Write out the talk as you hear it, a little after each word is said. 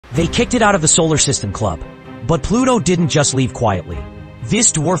They kicked it out of the Solar System Club. But Pluto didn't just leave quietly.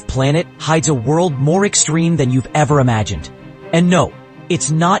 This dwarf planet hides a world more extreme than you've ever imagined. And no,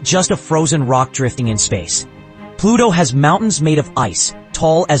 it's not just a frozen rock drifting in space. Pluto has mountains made of ice,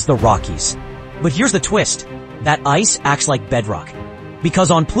 tall as the Rockies. But here's the twist. That ice acts like bedrock.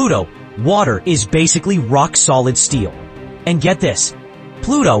 Because on Pluto, water is basically rock-solid steel. And get this,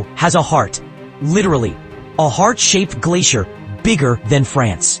 Pluto has a heart. Literally, a heart-shaped glacier bigger than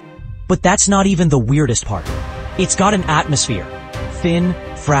France. But that's not even the weirdest part. It's got an atmosphere. Thin,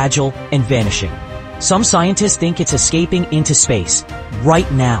 fragile, and vanishing. Some scientists think it's escaping into space, right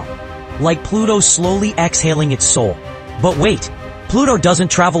now. Like Pluto slowly exhaling its soul. But wait, Pluto doesn't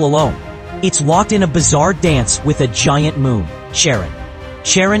travel alone. It's locked in a bizarre dance with a giant moon, Charon.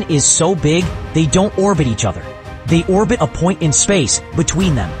 Charon is so big, they don't orbit each other. They orbit a point in space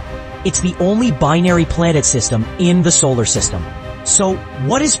between them. It's the only binary planet system in the solar system. So,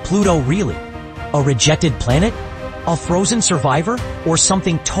 what is Pluto really? A rejected planet? A frozen survivor? Or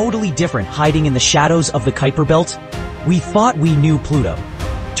something totally different hiding in the shadows of the Kuiper Belt? We thought we knew Pluto.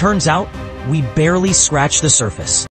 Turns out, we barely scratched the surface.